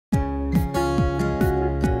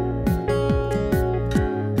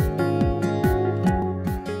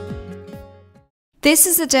This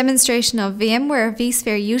is a demonstration of VMware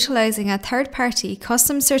vSphere utilizing a third-party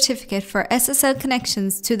custom certificate for SSL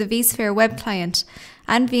connections to the vSphere web client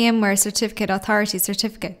and VMware Certificate Authority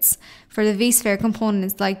certificates for the vSphere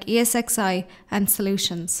components like ESXi and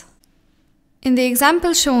solutions. In the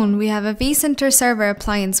example shown, we have a vCenter server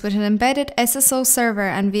appliance with an embedded SSO server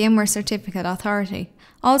and VMware Certificate Authority,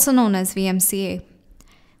 also known as VMCA.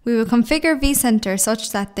 We will configure vCenter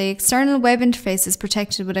such that the external web interface is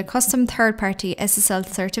protected with a custom third-party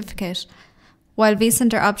SSL certificate, while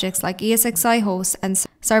vCenter objects like ESXi hosts and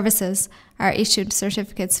services are issued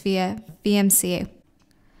certificates via VMCA.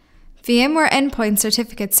 VMware Endpoint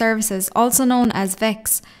Certificate Services, also known as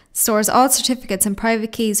VEX, stores all certificates and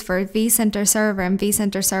private keys for vCenter Server and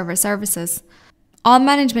vCenter Server services. All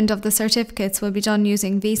management of the certificates will be done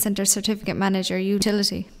using vCenter Certificate Manager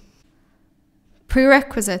utility.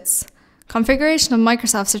 Prerequisites: configuration of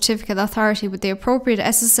Microsoft Certificate Authority with the appropriate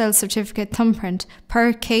SSL certificate thumbprint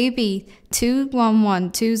per KB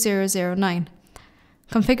 2112009.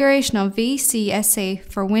 Configuration of vCSA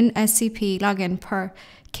for WinSCP login per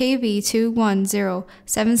KB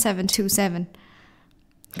 2107727.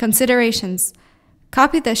 Considerations: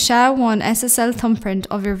 copy the SHA-1 SSL thumbprint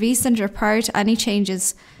of your vCenter prior to any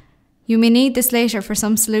changes. You may need this later for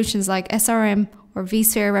some solutions like SRM or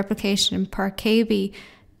vSphere replication per KB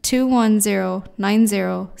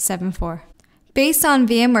 2109074. Based on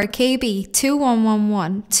VMware KB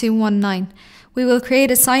 2111219, we will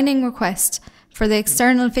create a signing request for the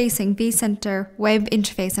external facing vCenter web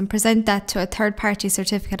interface and present that to a third-party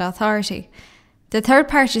certificate authority. The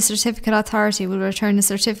third-party certificate authority will return a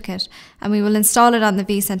certificate and we will install it on the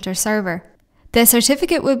vCenter server. The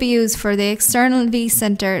certificate will be used for the external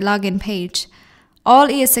vCenter login page. All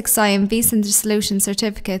ESXi and vCenter solution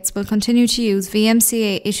certificates will continue to use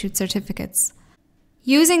VMCA issued certificates.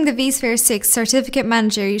 Using the vSphere 6 Certificate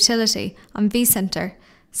Manager utility on vCenter,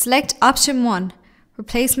 select Option 1,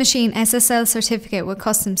 Replace Machine SSL Certificate with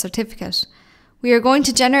Custom Certificate. We are going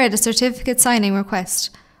to generate a certificate signing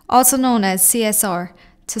request, also known as CSR,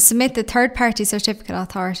 to submit the third-party certificate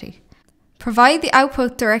authority. Provide the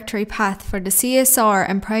output directory path for the CSR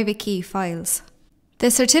and private key files. The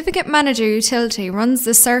Certificate Manager utility runs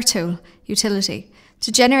the CERTool utility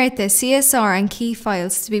to generate the CSR and key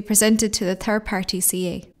files to be presented to the third-party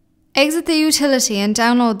CA. Exit the utility and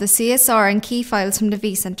download the CSR and key files from the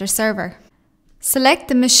vCenter server. Select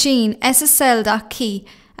the machine SSL.key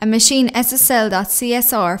and machine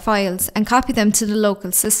SSL.csr files and copy them to the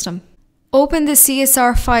local system. Open the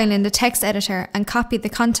CSR file in the text editor and copy the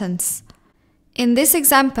contents. In this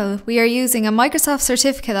example, we are using a Microsoft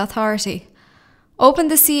Certificate Authority. Open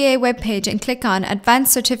the CA webpage and click on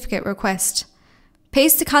Advanced Certificate Request.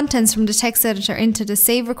 Paste the contents from the text editor into the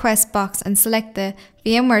Save Request box and select the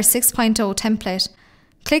VMware 6.0 template.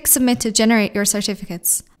 Click Submit to generate your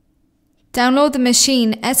certificates. Download the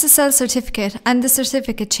machine SSL certificate and the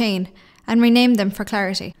certificate chain and rename them for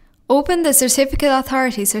clarity. Open the Certificate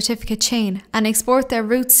Authority certificate chain and export the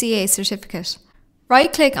root CA certificate.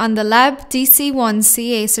 Right-click on the Lab DC1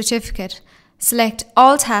 CA certificate, select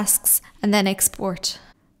All Tasks and then Export.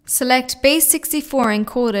 Select Base64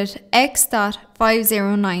 encoded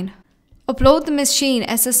X.509. Upload the machine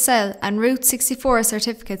SSL and root 64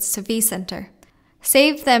 certificates to vCenter.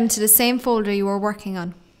 Save them to the same folder you were working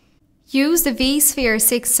on. Use the vSphere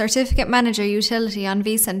 6 Certificate Manager utility on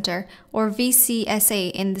vCenter, or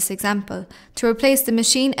vCSA in this example, to replace the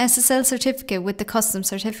machine SSL certificate with the custom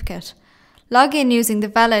certificate. Log in using the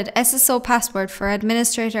valid SSO password for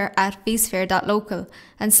administrator@vsphere.local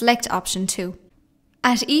and select Option 2.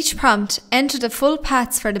 At each prompt, enter the full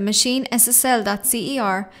paths for the machine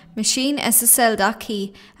SSL.cer, machine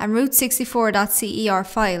SSL.key and root64.cer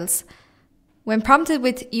files. When prompted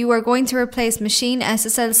with "You are going to replace machine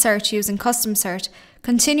SSL cert using custom cert,"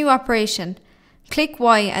 continue operation. Click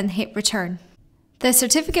Y and hit Return. The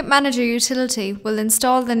Certificate Manager utility will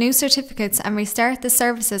install the new certificates and restart the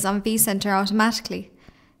services on vCenter automatically.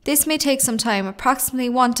 This may take some time, approximately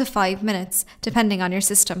 1 to 5 minutes, depending on your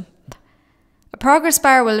system. A progress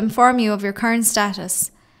bar will inform you of your current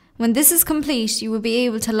status. When this is complete, you will be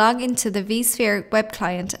able to log into the vSphere web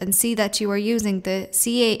client and see that you are using the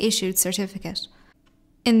CA-issued certificate.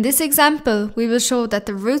 In this example, we will show that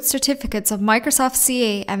the root certificates of Microsoft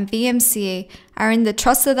CA and VMCA are in the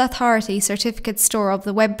Trusted Authority certificate store of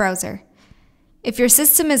the web browser. If your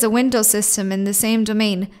system is a Windows system in the same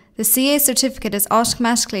domain, the CA certificate is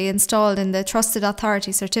automatically installed in the Trusted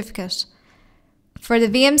Authority certificate. For the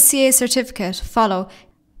VMCA certificate, follow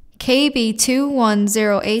KB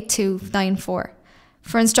 2108294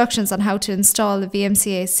 for instructions on how to install the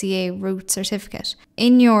VMCA CA root certificate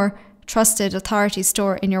in your Trusted Authority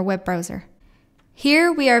store in your web browser.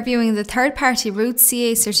 Here we are viewing the third-party root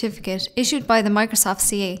CA certificate issued by the Microsoft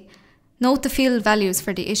CA. Note the field values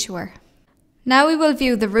for the issuer. Now we will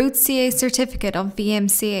view the root CA certificate of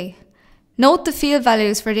VMCA. Note the field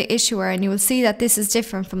values for the issuer and you will see that this is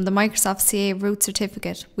different from the Microsoft CA root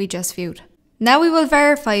certificate we just viewed. Now we will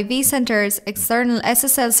verify vCenter's external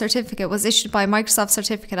SSL certificate was issued by Microsoft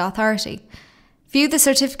Certificate Authority. View the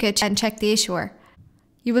certificate and check the issuer.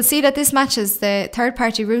 You will see that this matches the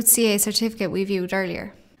third-party root CA certificate we viewed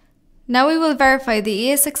earlier. Now we will verify the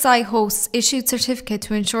ESXi host's issued certificate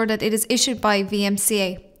to ensure that it is issued by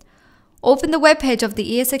VMCA. Open the webpage of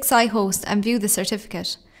the ESXi host and view the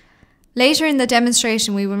certificate. Later in the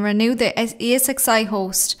demonstration we will renew the ESXi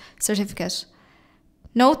host certificate.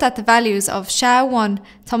 Note that the values of SHA-1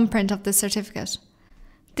 thumbprint of the certificate.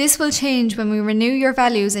 This will change when we renew your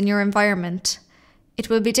values in your environment. It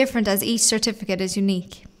will be different as each certificate is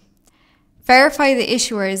unique. Verify the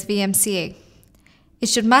issuer is VMCA. It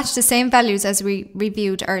should match the same values as we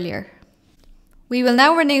reviewed earlier. We will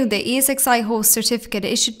now renew the ESXi host certificate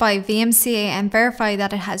issued by VMCA and verify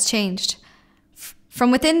that it has changed. From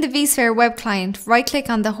within the vSphere web client, right-click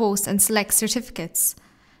on the host and select Certificates.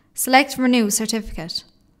 Select Renew Certificate.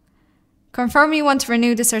 Confirm you want to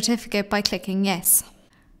renew the certificate by clicking Yes.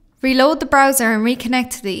 Reload the browser and reconnect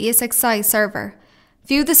to the ESXi server.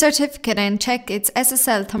 View the certificate and check its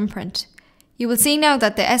SSL thumbprint. You will see now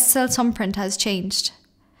that the SSL thumbprint has changed.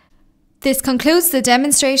 This concludes the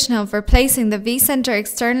demonstration of replacing the vCenter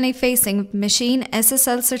externally facing machine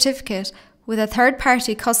SSL certificate with a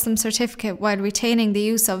third-party custom certificate while retaining the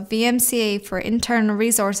use of VMCA for internal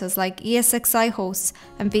resources like ESXi hosts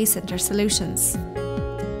and vCenter solutions.